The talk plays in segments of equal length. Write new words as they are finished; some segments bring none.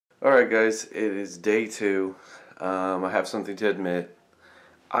Alright guys, it is day 2. I have something to admit.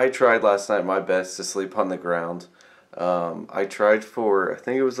 I tried last night my best to sleep on the ground. I tried for, I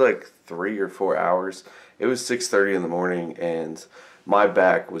think it was like 3 or 4 hours. It was 6:30 in the morning and my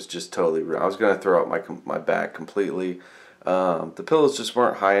back was just totally ruined. I was going to throw out my back completely. The pillows just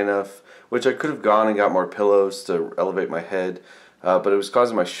weren't high enough, which I could have gone and got more pillows to elevate my head. But it was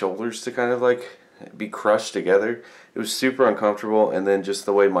causing my shoulders to kind of like be crushed together. It was super uncomfortable, and then just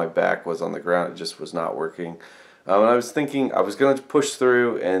the way my back was on the ground, it just was not working. And I was thinking I was going to push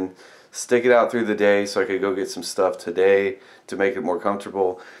through and stick it out through the day so I could go get some stuff today to make it more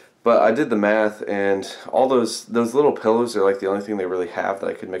comfortable. But I did the math, and all those little pillows are like the only thing they really have that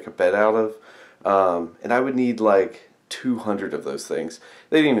I could make a bed out of. And I would need like 200 of those things.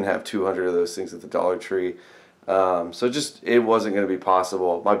 They didn't even have 200 of those things at the Dollar Tree. So just, it wasn't going to be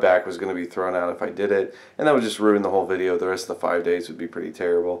possible. My back was going to be thrown out if I did it, and that would just ruin the whole video. The rest of the 5 days would be pretty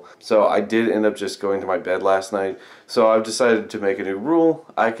terrible. So I did end up just going to my bed last night. So I've decided to make a new rule.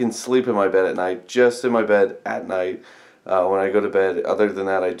 I can sleep in my bed at night, just in my bed at night. When I go to bed. Other than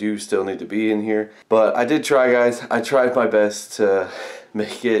that, I do still need to be in here. But I did try, guys. I tried my best to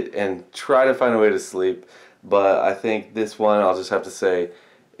make it and try to find a way to sleep. But I think this one, I'll just have to say,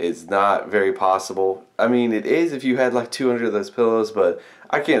 it's not very possible. I mean, it is if you had like 200 of those pillows, but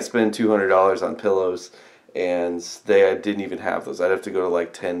I can't spend $200 on pillows, and I didn't even have those. I'd have to go to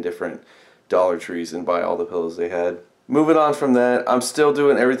like 10 different Dollar Trees and buy all the pillows they had. Moving on from that, I'm still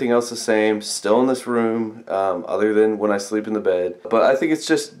doing everything else the same, still in this room, other than when I sleep in the bed. But I think it's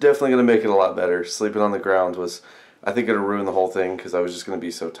just definitely going to make it a lot better. Sleeping on the ground was, I think, going to ruin the whole thing because I was just going to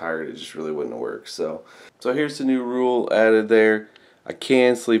be so tired it just really wouldn't work. So here's the new rule added there. I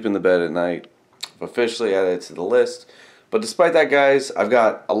can sleep in the bed at night. I've officially added it to the list. But despite that, guys, I've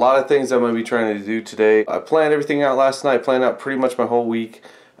got a lot of things I'm going to be trying to do today. I planned everything out last night, planned out pretty much my whole week.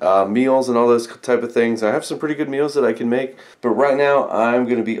 Meals and all those type of things. I have some pretty good meals that I can make. But right now, I'm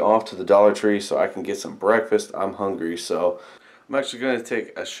going to be off to the Dollar Tree so I can get some breakfast. I'm hungry, so I'm actually going to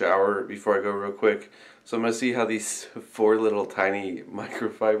take a shower before I go real quick. So I'm going to see how these 4 little tiny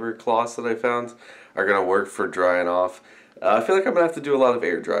microfiber cloths that I found are going to work for drying off. I feel like I'm going to have to do a lot of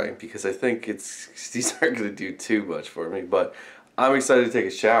air drying because I think these aren't going to do too much for me. But I'm excited to take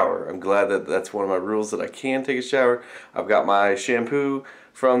a shower. I'm glad that that's one of my rules, that I can take a shower. I've got my shampoo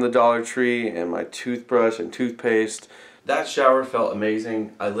from the Dollar Tree and my toothbrush and toothpaste. That shower felt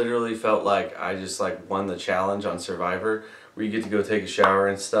amazing. I literally felt like I just like won the challenge on Survivor where you get to go take a shower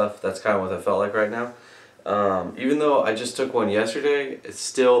and stuff. That's kind of what I felt like right now. Even though I just took one yesterday, it's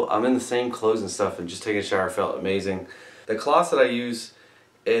still, I'm in the same clothes and stuff, and just taking a shower felt amazing. The cloths that I use,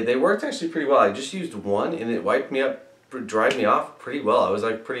 they worked actually pretty well. I just used one and it wiped me up, dried me off pretty well. I was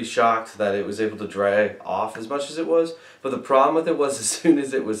like pretty shocked that it was able to dry off as much as it was. But the problem with it was, as soon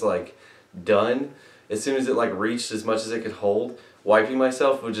as it was like done, as soon as it like reached as much as it could hold, wiping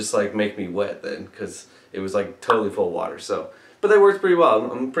myself would just like make me wet then, because it was like totally full of water. So, but they worked pretty well.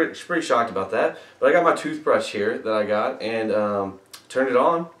 I'm pretty shocked about that. But I got my toothbrush here that I got, and turned it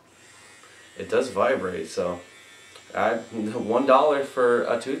on. It does vibrate, so $1 for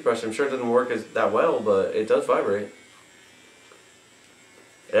a toothbrush. I'm sure it doesn't work that well, but it does vibrate.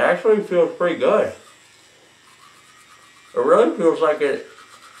 It actually feels pretty good. It really feels like it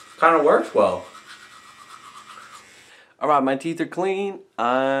kind of works well. Alright, my teeth are clean.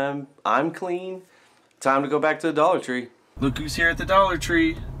 I'm clean. Time to go back to the Dollar Tree. Look who's here at the Dollar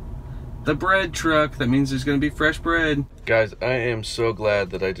Tree. The bread truck. That means there's going to be fresh bread. Guys, I am so glad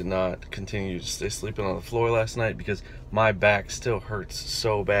that I did not continue to stay sleeping on the floor last night because my back still hurts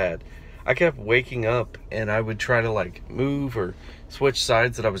so bad. I kept waking up and I would try to like move or switch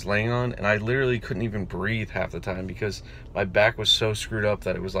sides that I was laying on, and I literally couldn't even breathe half the time because my back was so screwed up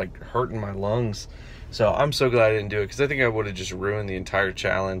that it was like hurting my lungs. So I'm so glad I didn't do it because I think I would have just ruined the entire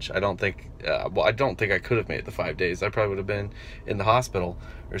challenge. I don't think I could have made it the 5 days. I probably would have been in the hospital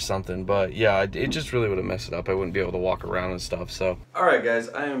or something. But yeah, it just really would have messed it up. I wouldn't be able to walk around and stuff. So alright guys,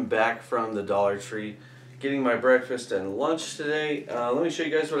 I am back from the Dollar Tree getting my breakfast and lunch today. Let me show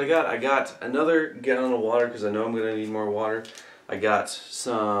you guys what I got. I got another gallon of water because I know I'm going to need more water. I got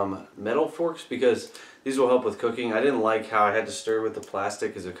some metal forks because these will help with cooking. I didn't like how I had to stir with the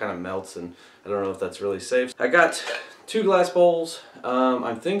plastic because it kind of melts, and I don't know if that's really safe. I got 2 glass bowls.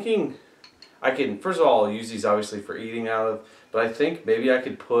 I'm thinking I can, first of all, I'll use these obviously for eating out of, but I think maybe I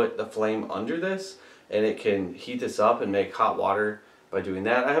could put the flame under this and it can heat this up and make hot water by doing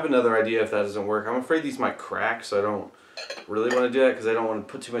that. I have another idea if that doesn't work. I'm afraid these might crack, so I don't really want to do that because I don't want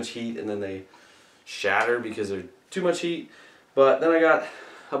to put too much heat and then they shatter because they're too much heat. But then I got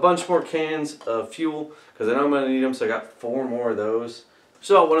a bunch more cans of fuel because I know I'm going to need them, so I got 4 more of those.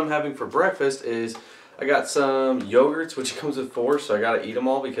 So what I'm having for breakfast is I got some yogurts, which comes with 4, so I gotta eat them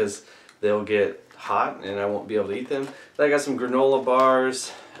all because they'll get hot and I won't be able to eat them. Then I got some granola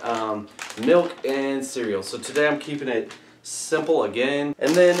bars, milk, and cereal. So today I'm keeping it simple again.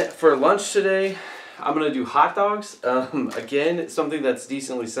 And then for lunch today, I'm gonna do hot dogs. Again, it's something that's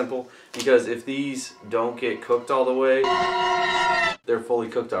decently simple because if these don't get cooked all the way, they're fully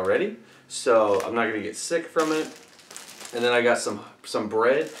cooked already. So I'm not gonna get sick from it. And then I got some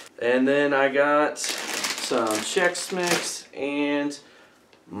bread, and then I got some Chex Mix and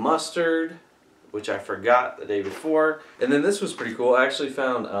mustard, which I forgot the day before. And then this was pretty cool. I actually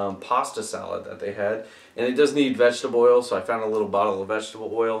found pasta salad that they had, and it does need vegetable oil, so I found a little bottle of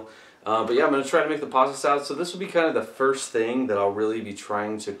vegetable oil. But yeah, I'm going to try to make the pasta salad. So this will be kind of the first thing that I'll really be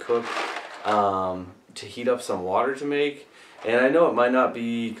trying to cook, to heat up some water to make. And I know it might not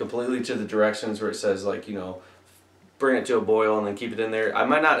be completely to the directions where it says, like, you know, bring it to a boil and then keep it in there. I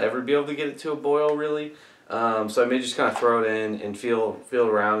might not ever be able to get it to a boil really. So I may just kind of throw it in and feel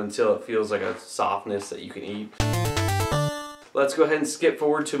around until it feels like a softness that you can eat. Let's go ahead and skip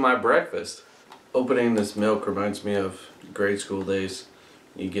forward to my breakfast. Opening this milk reminds me of grade school days.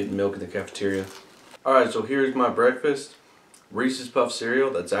 You get milk in the cafeteria. Alright, so here's my breakfast. Reese's Puff cereal.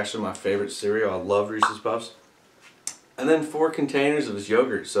 That's actually my favorite cereal. I love Reese's Puffs. And then 4 containers of this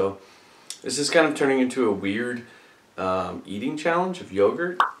yogurt. So this is kind of turning into a weird eating challenge of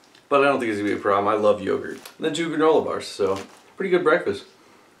yogurt. But I don't think it's going to be a problem. I love yogurt. And then 2 granola bars. So pretty good breakfast.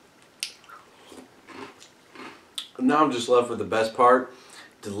 And now I'm just left with the best part.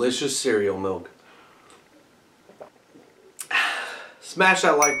 Delicious cereal milk. Smash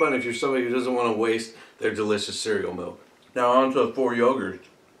that like button if you're somebody who doesn't want to waste their delicious cereal milk. Now on to the 4 yogurts.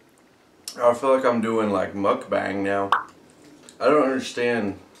 I feel like I'm doing like mukbang now. I don't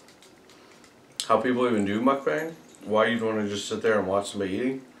understand how people even do mukbang. Why you'd want to just sit there and watch somebody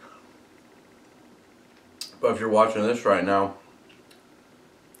eating. But if you're watching this right now,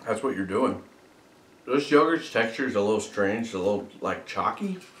 that's what you're doing. This yogurt's texture is a little strange, a little like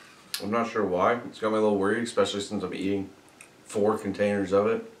chalky. I'm not sure why. It's got me a little worried, especially since I'm eating 4 containers of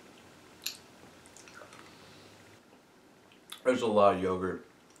it. There's a lot of yogurt.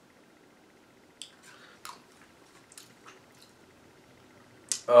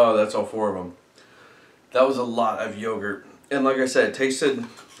 Oh, that's all 4 of them. That was a lot of yogurt. And like I said, it tasted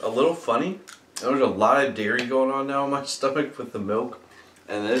a little funny. There was a lot of dairy going on now in my stomach with the milk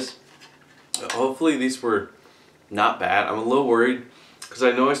and this. Hopefully these were not bad. I'm a little worried because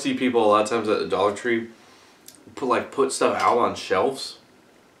I know I see people a lot of times at the Dollar Tree put stuff out on shelves,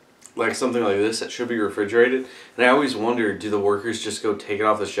 like something like this that should be refrigerated, and I always wonder, do the workers just go take it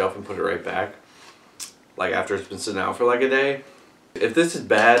off the shelf and put it right back, like after it's been sitting out for like a day? If this is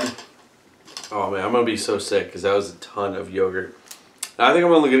bad, oh man, I'm gonna be so sick because that was a ton of yogurt. And I think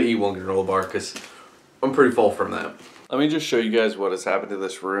I'm only gonna eat 1 granola bar because I'm pretty full from that. Let me just show you guys what has happened to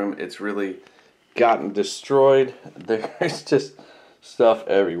this room. It's really gotten destroyed. There's just stuff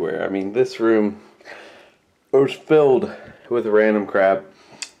everywhere. I mean, this room was filled with random crap.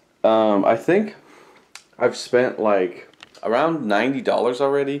 I think I've spent like around $90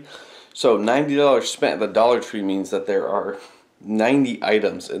 already. So $90 spent at the Dollar Tree means that there are 90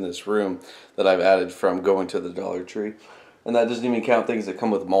 items in this room that I've added from going to the Dollar Tree. And that doesn't even count things that come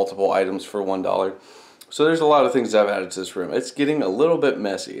with multiple items for $1. So there's a lot of things I've added to this room. It's getting a little bit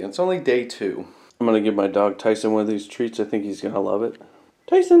messy. And it's only day 2. I'm going to give my dog Tyson one of these treats. I think he's going to love it.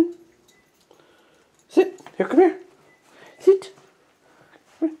 Tyson! Sit! Here, come here. Sit!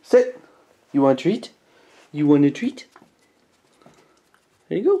 Sit! You want a treat? You want a treat?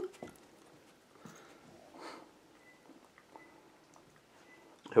 There you go.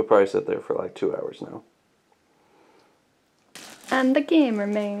 He'll probably sit there for like 2 hours now. And the gamer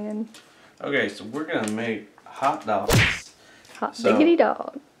man. Okay, so we're going to make hot dogs. Hot diggity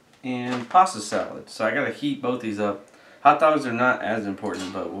dog. And pasta salad. So I got to heat both these up. Hot dogs are not as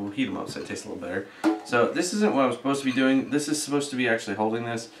important, but we'll heat them up so it tastes a little better. So this isn't what I'm supposed to be doing. This is supposed to be actually holding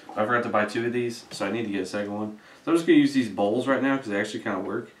this. I forgot to buy 2 of these, so I need to get a second one. So I'm just going to use these bowls right now because they actually kind of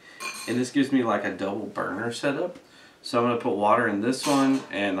work. And this gives me like a double burner setup. So I'm going to put water in this one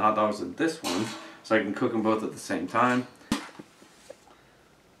and the hot dogs in this one so I can cook them both at the same time.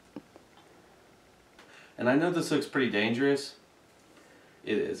 And I know this looks pretty dangerous.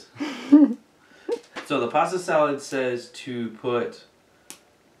 It is. So the pasta salad says to put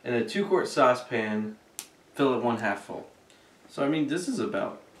in a 2-quart saucepan, fill it 1/2 full. So I mean, this is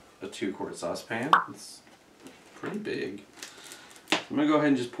about a 2-quart saucepan. It's pretty big. I'm gonna go ahead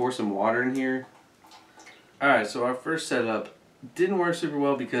and just pour some water in here. Alright, so our first setup didn't work super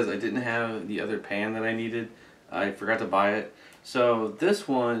well because I didn't have the other pan that I needed. I forgot to buy it. So this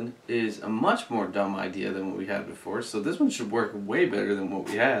one is a much more dumb idea than what we had before. So this one should work way better than what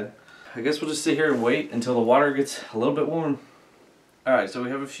we had. I guess we'll just sit here and wait until the water gets a little bit warm. Alright, so we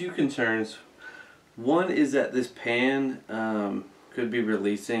have a few concerns. One is that this pan could be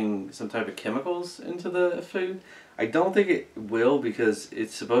releasing some type of chemicals into the food. I don't think it will because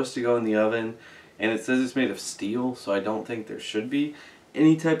it's supposed to go in the oven and it says it's made of steel, so I don't think there should be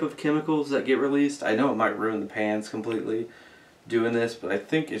any type of chemicals that get released. I know it might ruin the pans completely doing this, but I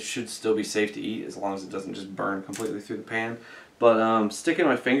think it should still be safe to eat as long as it doesn't just burn completely through the pan. But sticking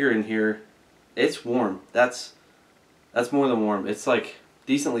my finger in here, it's warm. That's more than warm. It's like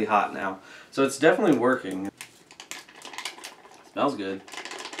decently hot now. So it's definitely working. Smells good.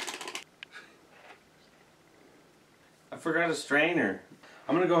 I forgot a strainer.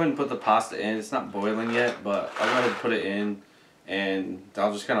 I'm going to go ahead and put the pasta in. It's not boiling yet, but I'll go ahead and put it in and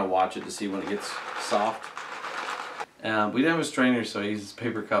I'll just kind of watch it to see when it gets soft. We didn't have a strainer, so I used this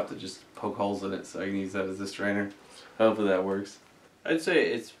paper cup to just poke holes in it so I can use that as a strainer. Hopefully that works. I'd say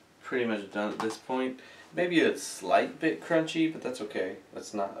it's pretty much done at this point. Maybe a slight bit crunchy, but that's okay.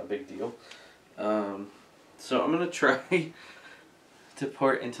 That's not a big deal. So I'm going to try to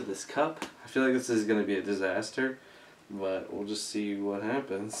pour it into this cup. I feel like this is going to be a disaster, but we'll just see what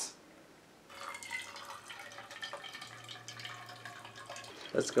happens.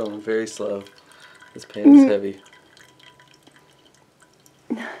 That's going very slow. This pan is heavy.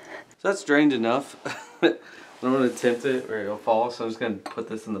 So that's drained enough. I'm going to tempt it or it'll fall, so I'm just going to put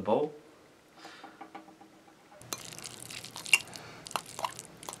this in the bowl.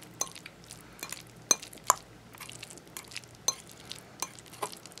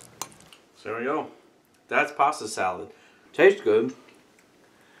 So there we go. That's pasta salad. Tastes good.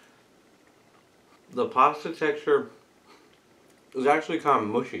 The pasta texture is actually kind of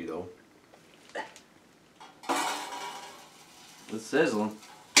mushy though. It's sizzling.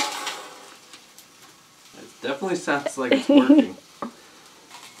 It definitely sounds like it's working.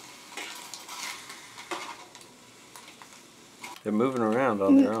 They're moving around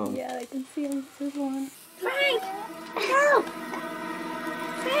on their own. Yeah, I can see them sizzling. Frank! Help!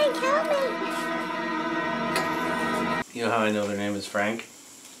 Frank, help me! You know how I know their name is Frank?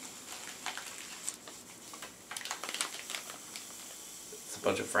 It's a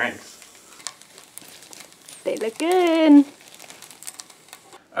bunch of Franks. They look good.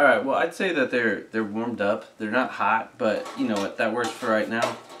 Alright, well I'd say that they're warmed up. They're not hot, but you know what, that works for right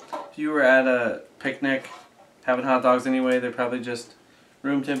now. If you were at a picnic having hot dogs anyway, they're probably just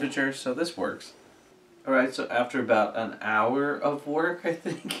room temperature, so this works. Alright, so after about an hour of work, I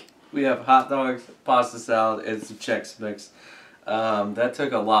think, we have hot dogs, pasta salad, and some Chex Mix. That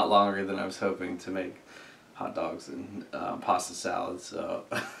took a lot longer than I was hoping to make hot dogs and pasta salad, so...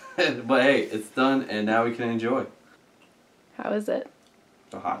 But hey, it's done, and now we can enjoy. How is it?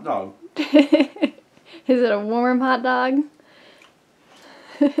 It's a hot dog. Is it a warm hot dog?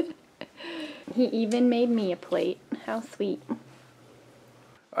 He even made me a plate. How sweet.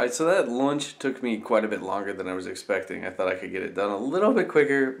 Alright, so that lunch took me quite a bit longer than I was expecting. I thought I could get it done a little bit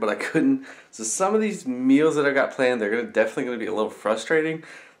quicker, but I couldn't. So some of these meals that I got planned, they're definitely going to be a little frustrating.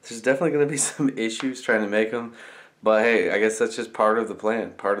 There's definitely going to be some issues trying to make them. But hey, I guess that's just part of the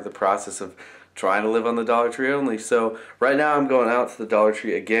plan, part of the process of trying to live on the Dollar Tree only. So right now I'm going out to the Dollar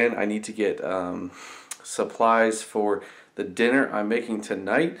Tree again. I need to get supplies for the dinner I'm making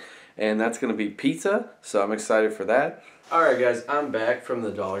tonight, and that's going to be pizza, so I'm excited for that. Alright guys, I'm back from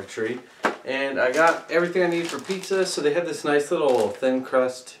the Dollar Tree, and I got everything I need for pizza. So they have this nice little thin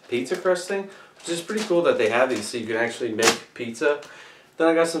crust pizza crust thing, which is pretty cool that they have these so you can actually make pizza. Then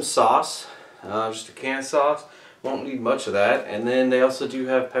I got some sauce, just a can of sauce. Won't need much of that. And then they also do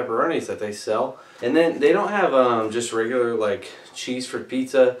have pepperonis that they sell. And then they don't have just regular like cheese for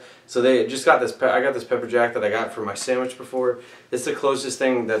pizza. So they just got this, I got this pepper jack that I got for my sandwich before. It's the closest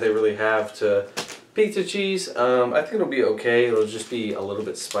thing that they really have to pizza cheese. I think it'll be okay. It'll just be a little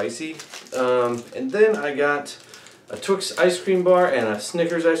bit spicy. And then I got a Twix ice cream bar and a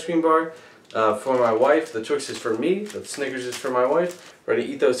Snickers ice cream bar for my wife. The Twix is for me. The Snickers is for my wife. We're going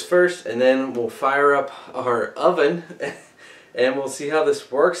to eat those first, and then we'll fire up our oven, and we'll see how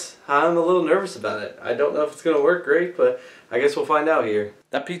this works. I'm a little nervous about it. I don't know if it's going to work great, but I guess we'll find out here.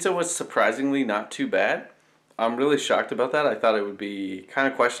 That pizza was surprisingly not too bad. I'm really shocked about that. I thought it would be kind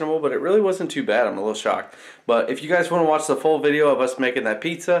of questionable, but it really wasn't too bad. I'm a little shocked. But if you guys want to watch the full video of us making that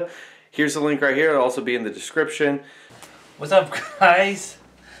pizza, here's the link right here. It'll also be in the description. What's up, guys?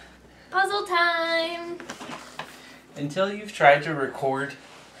 Puzzle time! Until you've tried to record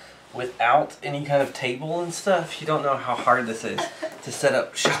without any kind of table and stuff, you don't know how hard this is to set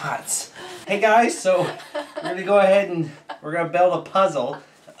up shots. Hey guys, so We're gonna go ahead and we're gonna build a puzzle.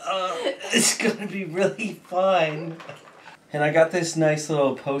 It's gonna be really fun. And I got this nice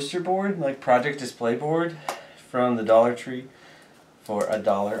little poster board, like project display board, from the Dollar Tree for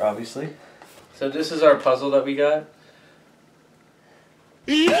 $1, obviously. So this is our puzzle that we got.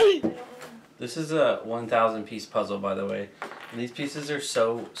 This is a 1,000 piece puzzle, by the way. And these pieces are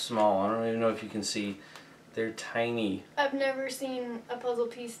so small. I don't even know if you can see. They're tiny. I've never seen a puzzle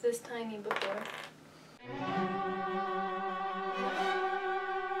piece this tiny before.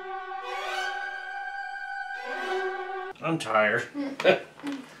 I'm tired.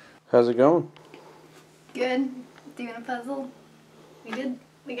 How's it going? Good. Doing a puzzle.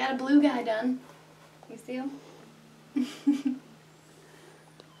 We got a blue guy done. You see him?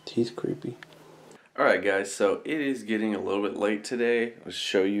 He's creepy. Alright guys, so it is getting a little bit late today. I'll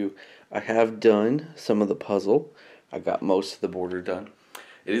show you. I have done some of the puzzle. I got most of the border done.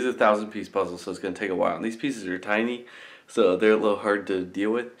 It is a 1,000 piece puzzle, so it's going to take a while. And these pieces are tiny, so they're a little hard to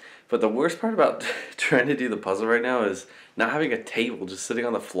deal with. But the worst part about trying to do the puzzle right now is not having a table, just sitting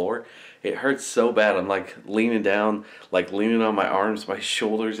on the floor. It hurts so bad. I'm like leaning down, like leaning on my arms. My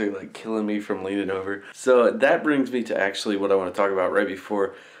shoulders are like killing me from leaning over. So that brings me to actually what I want to talk about right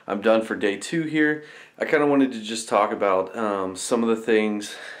before I'm done for day 2 here. I kind of wanted to just talk about some of the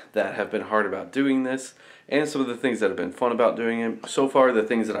things that have been hard about doing this and some of the things that have been fun about doing it. So far, the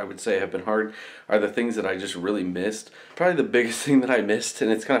things that I would say have been hard are the things that I just really missed. Probably the biggest thing that I missed,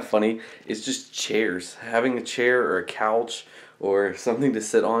 and it's kind of funny, is just chairs. Having a chair or a couch or something to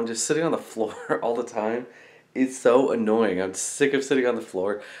sit on, just sitting on the floor all the time. It's so annoying. I'm sick of sitting on the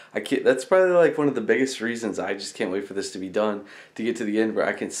floor. That's probably like one of the biggest reasons I just can't wait for this to be done, to get to the end where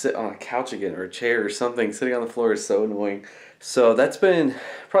I can sit on a couch again or a chair or something. Sitting on the floor is so annoying. So that's been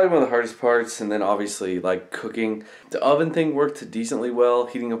probably one of the hardest parts. And then obviously like cooking. The oven thing worked decently well.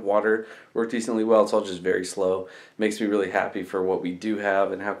 Heating up water worked decently well. It's all just very slow. Makes me really happy for what we do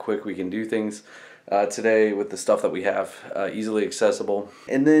have and how quick we can do things today with the stuff that we have easily accessible.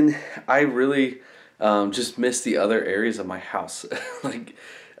 And then I really just missed the other areas of my house. Like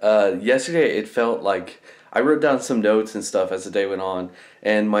yesterday it felt like I wrote down some notes and stuff as the day went on,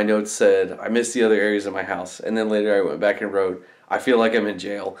 and my notes said I missed the other areas of my house, and then later I went back and wrote I feel like I'm in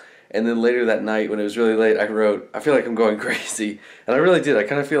jail, and then later that night when it was really late I wrote I feel like I'm going crazy, and I really did. I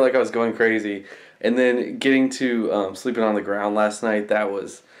kind of feel like I was going crazy. And then getting to sleeping on the ground last night, that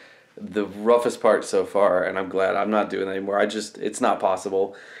was the roughest part so far, and I'm glad I'm not doing that anymore. It's not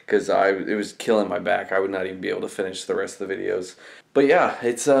possible because it was killing my back. I would not even be able to finish the rest of the videos. But yeah,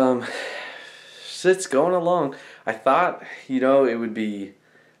 it's going along. I thought, it would be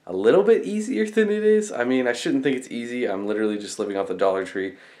a little bit easier than it is. I mean, I shouldn't think it's easy. I'm literally just living off the Dollar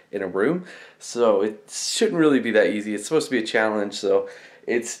Tree in a room, so it shouldn't really be that easy. It's supposed to be a challenge, so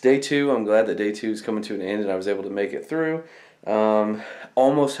it's day 2. I'm glad that day 2 is coming to an end and I was able to make it through.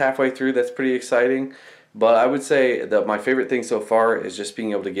 Almost halfway through. That's pretty exciting. But I would say that my favorite thing so far is just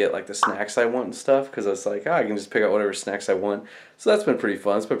being able to get like the snacks I want and stuff, because I was like, I can just pick out whatever snacks I want. So that's been pretty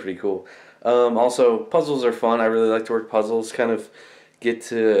fun. It's been pretty cool. Also, puzzles are fun. I really like to work puzzles. Kind of get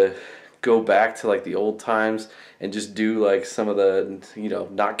to go back to like the old times and just do like some of the,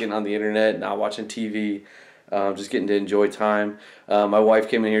 not getting on the internet, not watching TV, just getting to enjoy time. My wife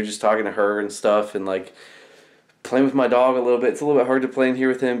came in here, just talking to her and stuff, and like playing with my dog a little bit. It's a little bit hard to play in here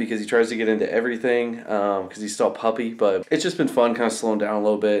with him because he tries to get into everything because he's still a puppy, but it's just been fun kind of slowing down a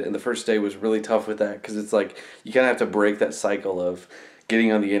little bit. And the first day was really tough with that because it's like you kind of have to break that cycle of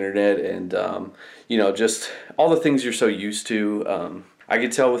getting on the internet and just all the things you're so used to. I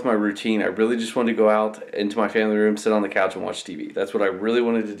could tell with my routine, I really just wanted to go out into my family room, sit on the couch and watch TV. That's what I really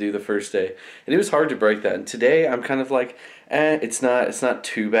wanted to do the first day, and it was hard to break that. And today I'm kind of like, it's not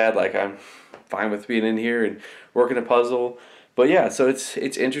too bad. Like I'm fine with being in here and working a puzzle. But yeah, so it's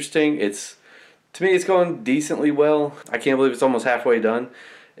interesting. To me it's going decently well. I can't believe it's almost halfway done,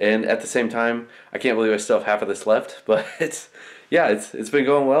 and at the same time I can't believe I still have half of this left. But it's been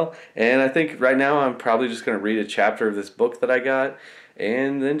going well, and I think right now I'm probably just going to read a chapter of this book that I got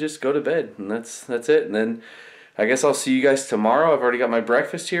and then just go to bed, and that's it. And then I guess I'll see you guys tomorrow. I've already got my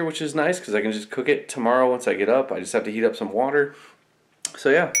breakfast here, which is nice because I can just cook it tomorrow once I get up. I just have to heat up some water. So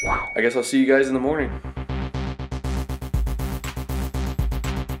yeah, I guess I'll see you guys in the morning.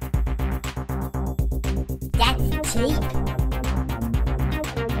 That's cheap.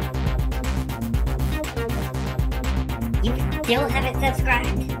 You still haven't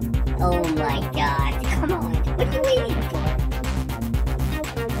subscribed? Oh my god, come on, what are you waiting